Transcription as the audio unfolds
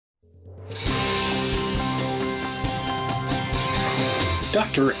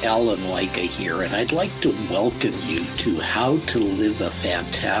Dr. Alan Lycka here, and I'd like to welcome you to How to Live a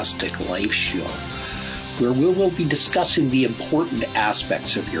Fantastic Life show, where we will be discussing the important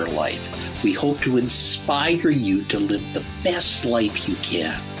aspects of your life. We hope to inspire you to live the best life you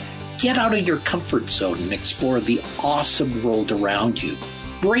can. Get out of your comfort zone and explore the awesome world around you.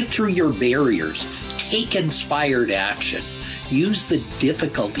 Break through your barriers. Take inspired action. Use the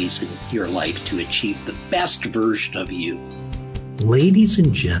difficulties in your life to achieve the best version of you. Ladies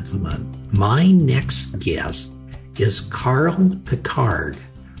and gentlemen, my next guest is Carl Picard,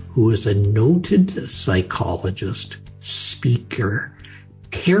 who is a noted psychologist, speaker,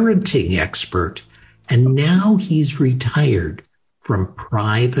 parenting expert, and now he's retired from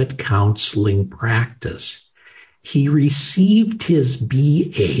private counseling practice. He received his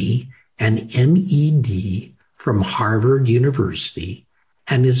BA and MED from Harvard University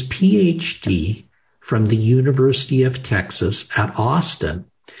and his PhD from the University of Texas at Austin.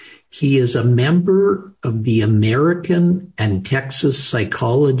 He is a member of the American and Texas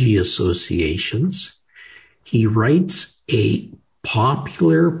Psychology Associations. He writes a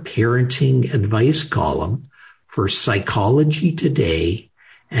popular parenting advice column for Psychology Today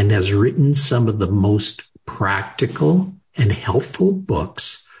and has written some of the most practical and helpful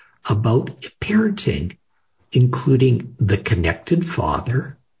books about parenting, including The Connected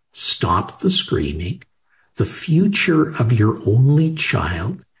Father, Stop the Screaming, The Future of Your Only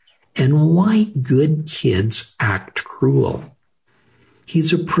Child, and Why Good Kids Act Cruel.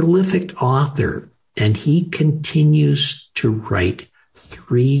 He's a prolific author, and he continues to write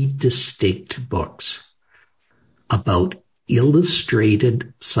 3 distinct books about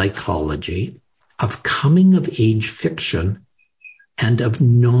illustrated psychology, of coming-of-age fiction, and of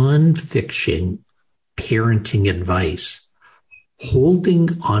nonfiction parenting advice.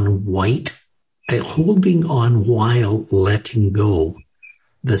 Holding on while letting go,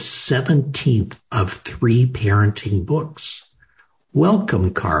 the 17th of 3 parenting books.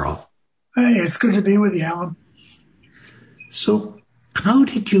 Welcome, Carl. Hey, it's good to be with you, Alan. So, how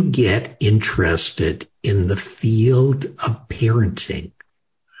did you get interested in the field of parenting?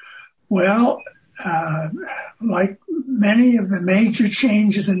 Well, like many of the major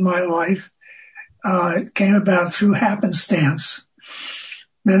changes in my life, it came about through happenstance.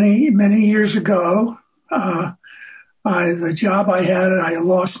 Many years ago, the job I had, I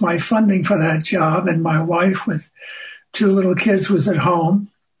lost my funding for that job, and my wife with 2 little kids was at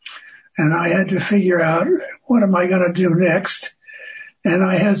home, and I had to figure out what am I going to do next. And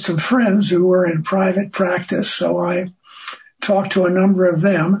I had some friends who were in private practice, so I talked to a number of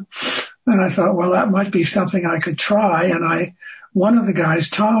them, and I thought, well, that might be something I could try. And one of the guys,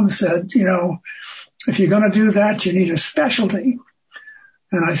 Tom, said, if you're going to do that, you need a specialty.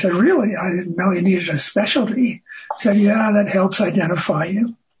 And I said, really? I didn't know you needed a specialty. He said, yeah, that helps identify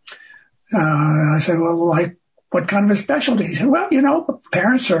you. I said, well, like, what kind of a specialty? He said, well,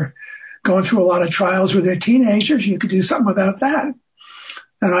 parents are going through a lot of trials with their teenagers. You could do something about that.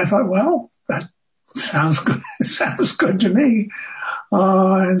 And I thought, well, that sounds good. It sounds good to me.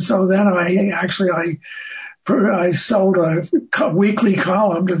 And so then I sold a weekly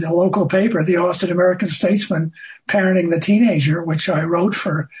column to the local paper, the Austin American-Statesman, Parenting the Teenager, which I wrote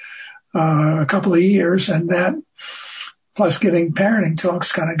for a couple of years. And that, plus giving parenting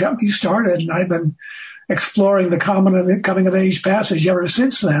talks, kind of got me started. And I've been exploring the coming-of-age passage ever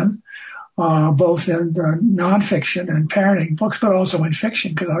since then, both in nonfiction and parenting books, but also in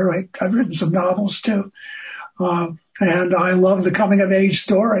fiction, because I've written some novels too. And I love the coming-of-age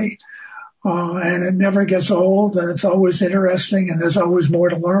story. And it never gets old, and it's always interesting, and there's always more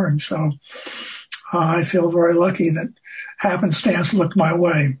to learn. So I feel very lucky that happenstance looked my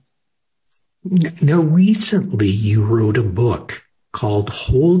way. Now, recently you wrote a book called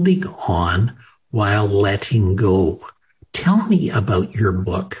Holding On While Letting Go. Tell me about your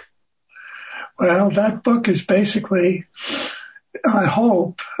book. Well, that book is basically, I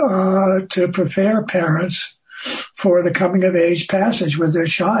hope, to prepare parents for the coming-of-age passage with their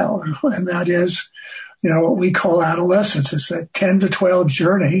child. And that is, what we call adolescence. It's a 10 to 12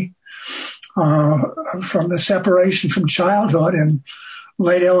 journey from the separation from childhood in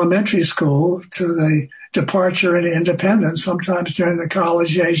late elementary school to the departure into independence, sometimes during the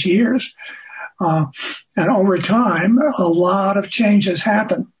college-age years. And over time, a lot of changes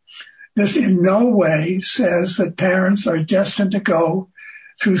happen. This in no way says that parents are destined to go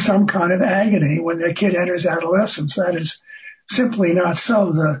through some kind of agony when their kid enters adolescence. That is simply not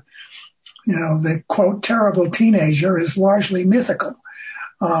so. The quote, terrible teenager is largely mythical.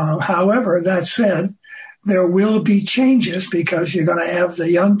 However, that said, there will be changes because you're going to have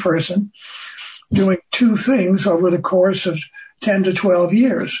the young person doing 2 things over the course of 10 to 12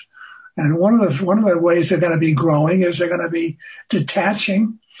 years. And one of the ways they're going to be growing is they're going to be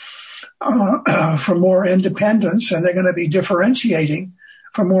detaching for more independence, and they're going to be differentiating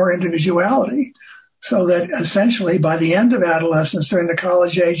for more individuality. So that essentially by the end of adolescence, during the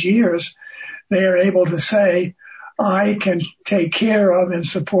college age years, they are able to say, I can take care of and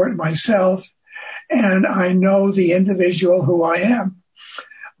support myself, and I know the individual who I am.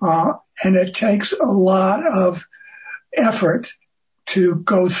 And it takes a lot of effort to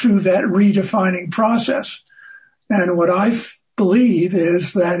go through that redefining process. And what I believe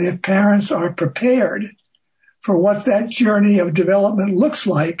is that if parents are prepared for what that journey of development looks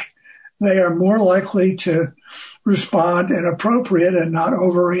like, they are more likely to respond in appropriate and not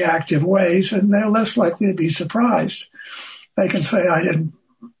overreactive ways, and they're less likely to be surprised. They can say, I didn't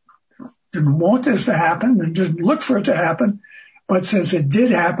want this to happen and didn't look for it to happen, but since it did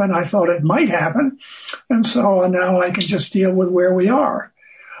happen, I thought it might happen, and so now I can just deal with where we are.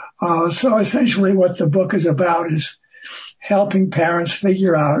 So essentially what the book is about is helping parents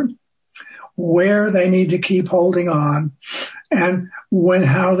figure out where they need to keep holding on and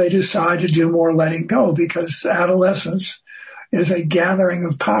how they decide to do more letting go, because adolescence is a gathering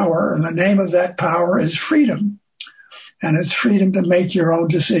of power, and the name of that power is freedom. And it's freedom to make your own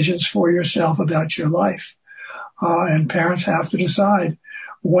decisions for yourself about your life. And parents have to decide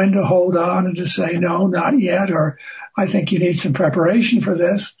when to hold on and to say, no, not yet, or I think you need some preparation for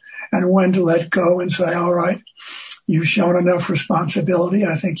this, and when to let go and say, all right, you've shown enough responsibility.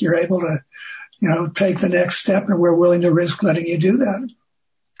 I think you're able to take the next step, and we're willing to risk letting you do that.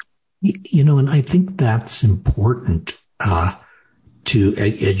 And I think that's important to,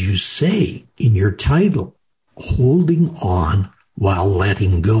 as you say in your title, holding on while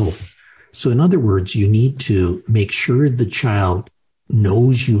letting go. So in other words, you need to make sure the child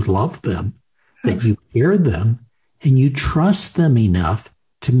knows you love them, that you care them, and you trust them enough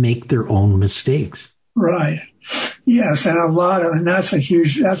to make their own mistakes. Right. Yes, and that's a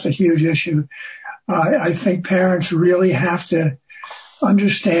huge issue. I think parents really have to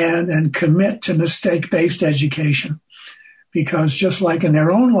understand and commit to mistake-based education, because just like in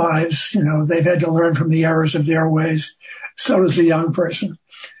their own lives, they've had to learn from the errors of their ways. So does the young person,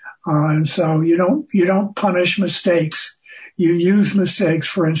 and so you don't punish mistakes. You use mistakes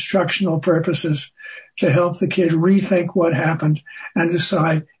for instructional purposes to help the kid rethink what happened and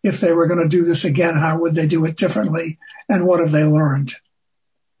decide if they were going to do this again, how would they do it differently, and what have they learned.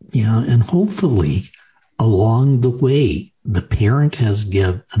 Yeah, and hopefully along the way, the parent has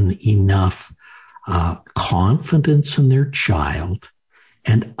given enough confidence in their child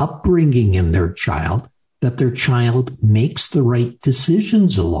and upbringing in their child that their child makes the right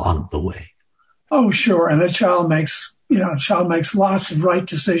decisions along the way. Oh, sure. And the child makes lots of right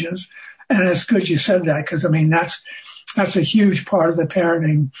decisions. And it's good you said that, because, that's a huge part of the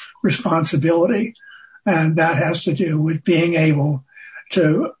parenting responsibility. And that has to do with being able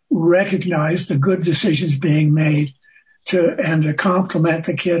to recognize the good decisions being made and to compliment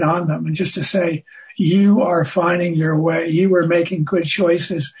the kid on them, and just to say, you are finding your way. You are making good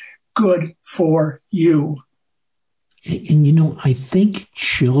choices. Good for you. And, I think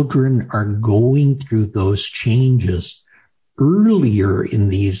children are going through those changes earlier in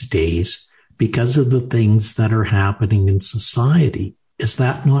these days because of the things that are happening in society. Is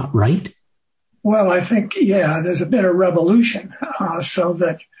that not right? Well, I think, there's a bit of revolution. So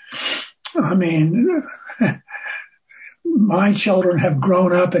that, my children have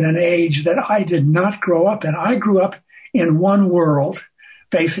grown up in an age that I did not grow up in. I grew up in one world,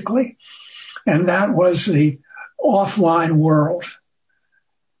 basically, and that was the offline world.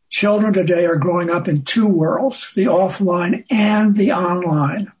 Children today are growing up in two worlds, the offline and the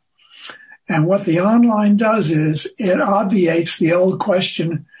online. And what the online does is it obviates the old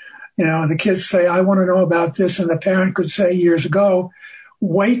question. The kids say, I want to know about this. And the parent could say years ago,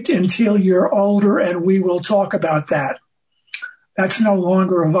 wait until you're older and we will talk about that. That's no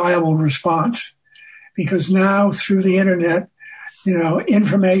longer a viable response, because now through the internet,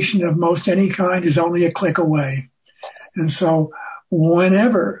 information of most any kind is only a click away. And so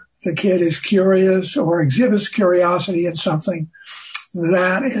whenever the kid is curious or exhibits curiosity in something,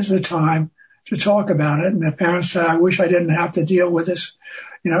 that is the time to talk about it. And the parents say, I wish I didn't have to deal with this,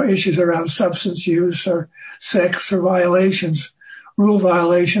 issues around substance use or sex or rule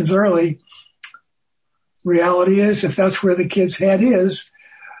violations early. Reality is, if that's where the kid's head is,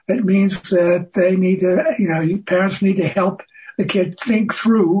 it means that they need to, parents need to help the kid think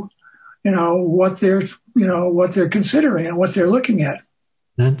through, what they're considering and what they're looking at.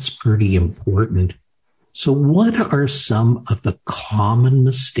 That's pretty important. So what are some of the common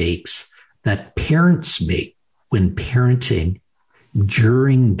mistakes that parents make when parenting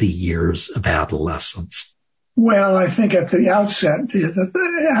during the years of adolescence? Well, I think at the outset,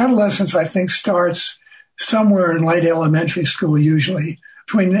 the adolescence, I think, starts somewhere in late elementary school, usually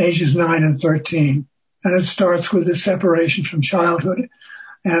between ages 9 and 13. And it starts with the separation from childhood.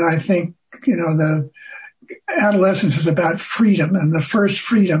 And I think, the adolescence is about freedom. And the first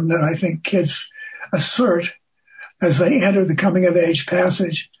freedom that I think kids assert as they enter the coming of age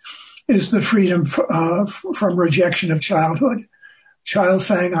passage is the freedom from rejection of childhood. Child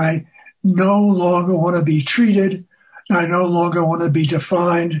saying, I no longer want to be treated. I no longer want to be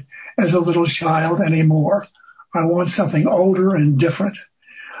defined as a little child anymore. I want something older and different.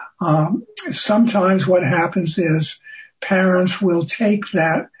 Sometimes what happens is parents will take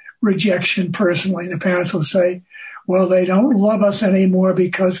that rejection personally. The parents will say, well, they don't love us anymore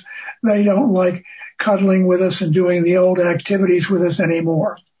because they don't like cuddling with us and doing the old activities with us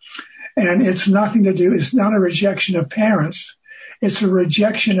anymore. And it's not a rejection of parents. It's a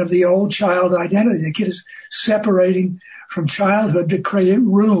rejection of the old child identity. The kid is separating from childhood to create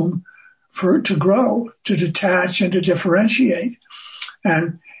room to grow, to detach, and to differentiate.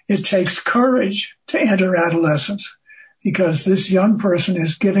 And it takes courage to enter adolescence because this young person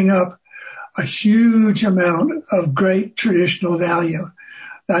is giving up a huge amount of great traditional value.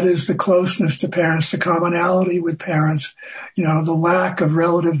 That is the closeness to parents, the commonality with parents, the lack of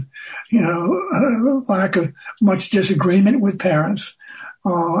relative, lack of much disagreement with parents.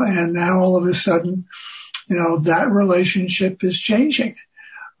 And now all of a sudden, that relationship is changing.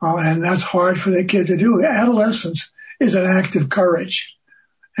 And that's hard for the kid to do. Adolescence is an act of courage.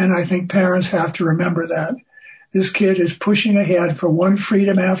 And I think parents have to remember that. This kid is pushing ahead for one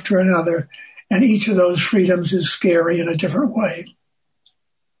freedom after another, and each of those freedoms is scary in a different way.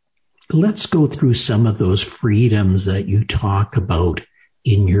 Let's go through some of those freedoms that you talk about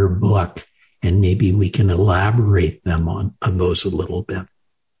in your book, and maybe we can elaborate them on those a little bit.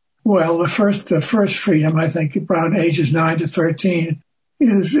 Well, the first freedom, I think, around ages 9 to 13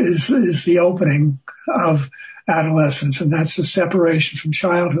 is the opening of adolescence, and that's the separation from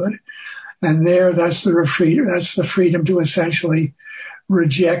childhood. And that's the freedom to essentially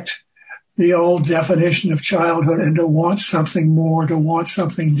reject the old definition of childhood and to want something more, to want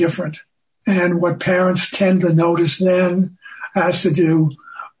something different. And what parents tend to notice then has to do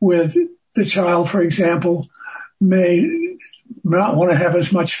with the child, for example, may not want to have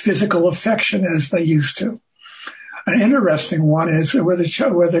as much physical affection as they used to. An interesting one is where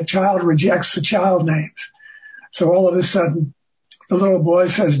the child rejects the child names. So all of a sudden, the little boy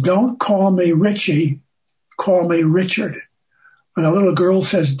says, don't call me Richie, call me Richard. And the little girl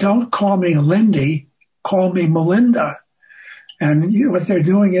says, don't call me Lindy, call me Melinda. And what they're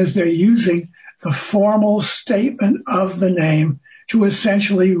doing is they're using the formal statement of the name to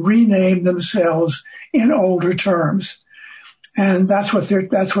essentially rename themselves in older terms. And that's what they're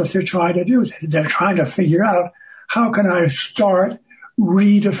trying to do. They're trying to figure out, how can I start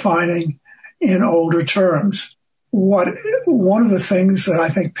redefining in older terms? One of the things that I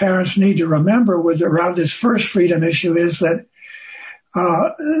think parents need to remember around this first freedom issue is that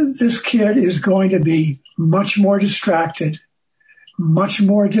this kid is going to be much more distracted, much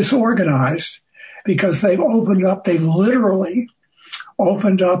more disorganized, because they've literally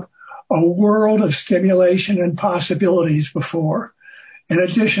opened up a world of stimulation and possibilities before, in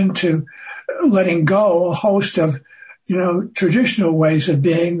addition to letting go a host of, traditional ways of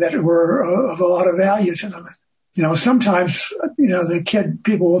being that were of a lot of value to them. Sometimes,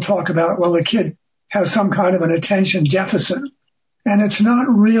 people will talk about, well, the kid has some kind of an attention deficit. And it's not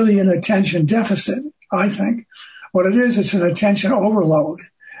really an attention deficit, I think. What it is, it's an attention overload.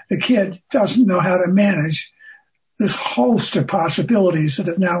 The kid doesn't know how to manage this host of possibilities that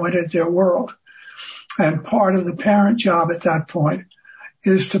have now entered their world. And part of the parent job at that point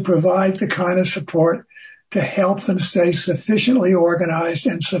is to provide the kind of support to help them stay sufficiently organized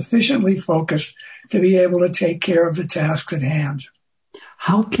and sufficiently focused to be able to take care of the tasks at hand.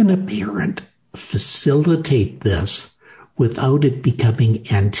 How can a parent facilitate this without it becoming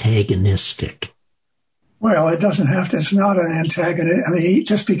antagonistic? Well, it doesn't have to. It's not an antagonist. I mean,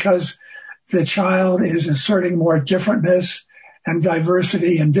 just because the child is asserting more differentness and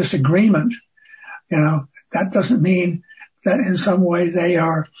diversity and disagreement, that doesn't mean that in some way they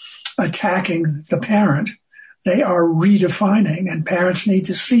are attacking the parent. They are redefining, and parents need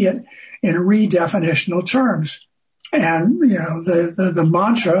to see it in redefinitional terms. And, the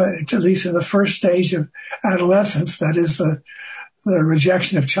mantra, at least in the first stage of adolescence, that is the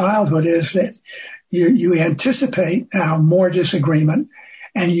rejection of childhood, is that you anticipate now more disagreement,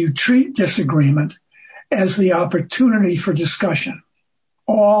 and you treat disagreement as the opportunity for discussion.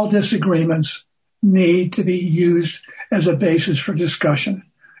 All disagreements need to be used as a basis for discussion.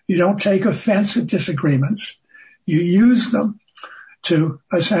 You don't take offense at disagreements. You use them to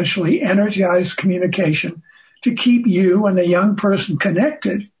essentially energize communication to keep you and the young person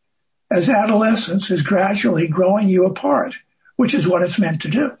connected as adolescence is gradually growing you apart, which is what it's meant to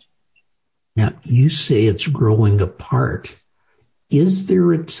do. Now, you say it's growing apart. Is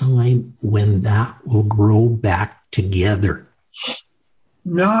there a time when that will grow back together?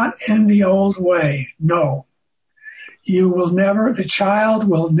 Not in the old way, no. The child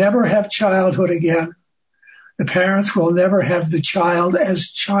will never have childhood again. The parents will never have the child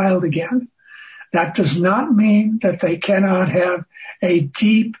as child again. That does not mean that they cannot have a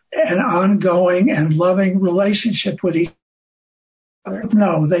deep and ongoing and loving relationship with each other.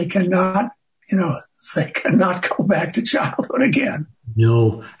 No, they cannot, they cannot go back to childhood again.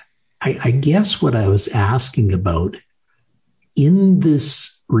 No, I guess what I was asking about, in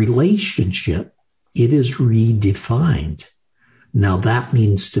this relationship, it is redefined. Now, that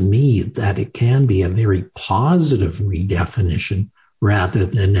means to me that it can be a very positive redefinition rather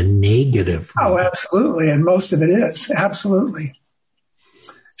than a negative. Oh, absolutely. And most of it is. Absolutely.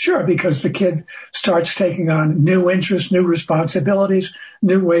 Sure, because the kid starts taking on new interests, new responsibilities,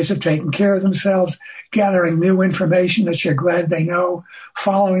 new ways of taking care of themselves, gathering new information that you're glad they know,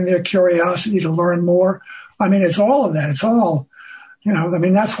 following their curiosity to learn more. I mean, it's all of that. It's all,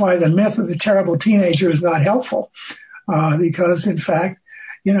 that's why the myth of the terrible teenager is not helpful. Because in fact,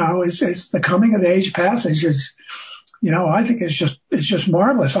 it's the coming of age passage is, I think it's just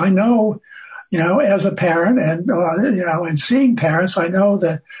marvelous. I know, as a parent and seeing parents, I know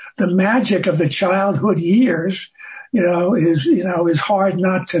that the magic of the childhood years, is hard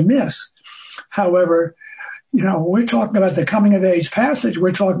not to miss. However, we're talking about the coming of age passage.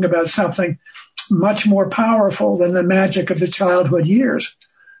 We're talking about something much more powerful than the magic of the childhood years.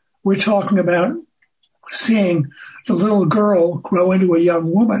 We're talking about seeing the little girl grow into a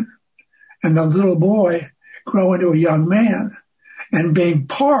young woman and the little boy grow into a young man and being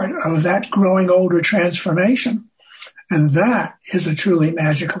part of that growing older transformation. And that is a truly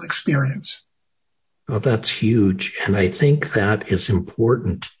magical experience. Well, that's huge. And I think that is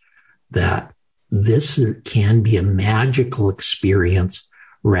important, that this can be a magical experience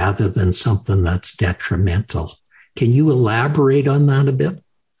rather than something that's detrimental. Can you elaborate on that a bit?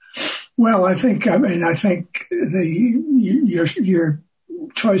 Well, I think your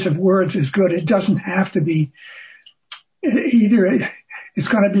choice of words is good. It doesn't have to be either. It's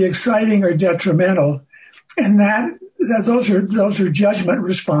going to be exciting or detrimental, and those are judgment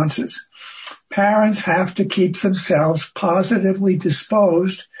responses. Parents have to keep themselves positively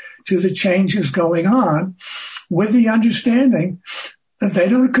disposed to the changes going on, with the understanding that they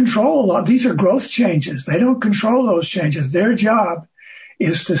don't control a lot. These are growth changes. They don't control those changes. Their job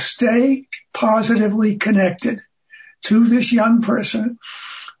is to stay positively connected to this young person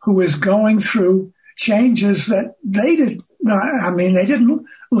who is going through changes that they did not. They didn't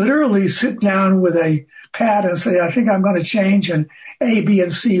literally sit down with a pad and say, I think I'm going to change in A, B,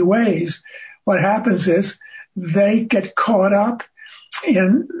 and C ways. What happens is they get caught up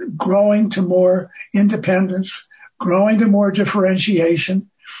in growing to more independence, growing to more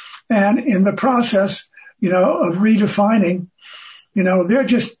differentiation. And in the process, of redefining, they're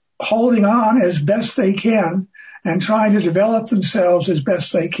just holding on as best they can and trying to develop themselves as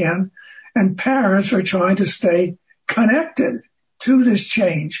best they can. And parents are trying to stay connected to this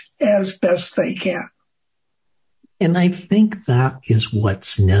change as best they can. And I think that is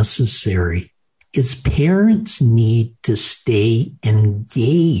what's necessary, is parents need to stay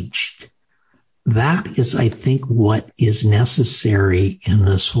engaged. That is, I think, what is necessary in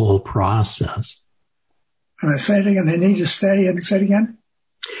this whole process. And I say it again, they need to stay, and say it again.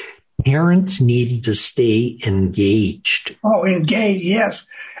 Parents need to stay engaged. Oh, engaged, yes.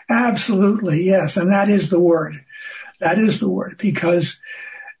 Absolutely, yes. And that is the word. That is the word, because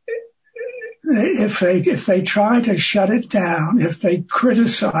if they try to shut it down, if they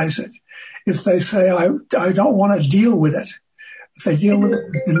criticize it, if they say, I don't want to deal with it, if they deal with it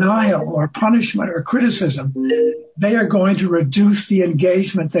with denial or punishment or criticism, they are going to reduce the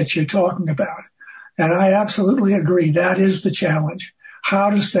engagement that you're talking about. And I absolutely agree. That is the challenge.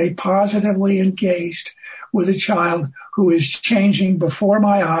 How to stay positively engaged with a child who is changing before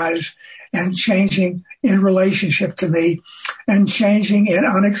my eyes and changing in relationship to me and changing in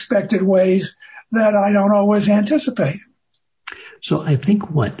unexpected ways that I don't always anticipate. So I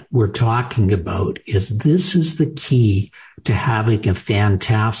think what we're talking about is this is the key to having a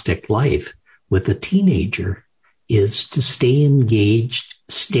fantastic life with a teenager, is to stay engaged,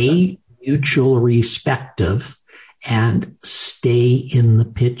 stay mutual respective, and stay in the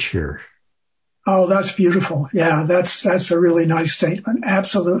picture. Oh, that's beautiful. Yeah, that's a really nice statement.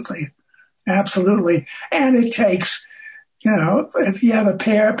 Absolutely. Absolutely. And it takes, if you have a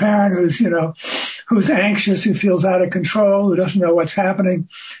parent who's anxious, who feels out of control, who doesn't know what's happening,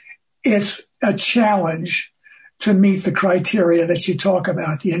 it's a challenge to meet the criteria that you talk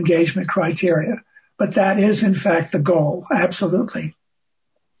about, the engagement criteria. But that is, in fact, the goal. Absolutely.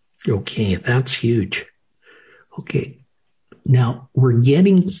 Okay, that's huge. Okay. Now, we're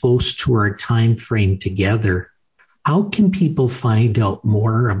getting close to our time frame together. How can people find out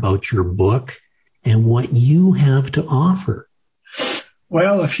more about your book and what you have to offer?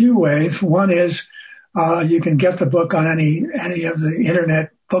 Well, a few ways. One is you can get the book on any of the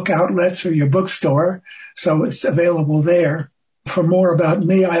internet book outlets or your bookstore, so it's available there. For more about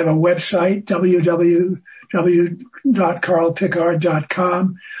me, I have a website,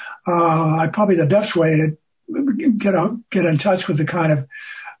 www.carlpicard.com. Probably the best way to get in touch with the kind of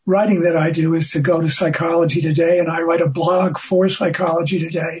writing that I do is to go to Psychology Today, and I write a blog for Psychology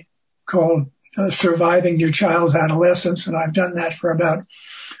Today called Surviving Your Child's Adolescence, and I've done that for about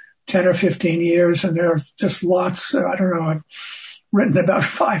 10 or 15 years, and there are just lots. I've written about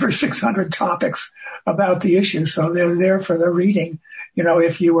 500 or 600 topics about the issue, so they're there for the reading,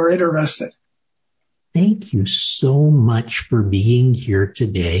 if you were interested. Thank you so much for being here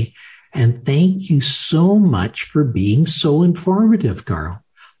today. And thank you so much for being so informative, Carl.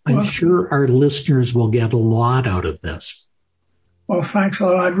 I'm sure our listeners will get a lot out of this. Well, thanks a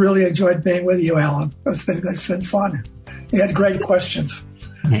lot. I've really enjoyed being with you, Alan. It's been fun. You had great questions.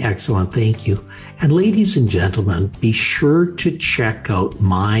 Excellent. Thank you. And ladies and gentlemen, be sure to check out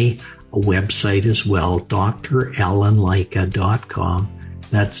my website as well, dralanleica.com.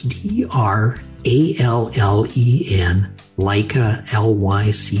 That's DRALLEN, Leica,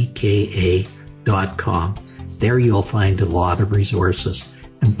 LYCKA.com. There you'll find a lot of resources.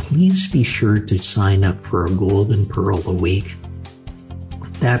 And please be sure to sign up for a Golden Pearl a week.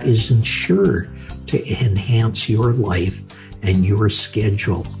 That is ensured to enhance your life and your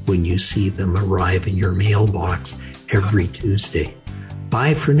schedule when you see them arrive in your mailbox every Tuesday.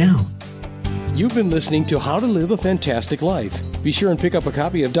 Bye for now. You've been listening to How to Live a Fantastic Life. Be sure and pick up a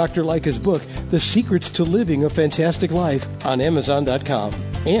copy of Dr. Leica's book, The Secrets to Living a Fantastic Life, on Amazon.com.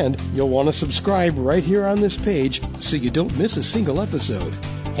 And you'll want to subscribe right here on this page so you don't miss a single episode.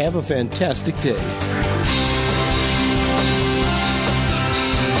 Have a fantastic day.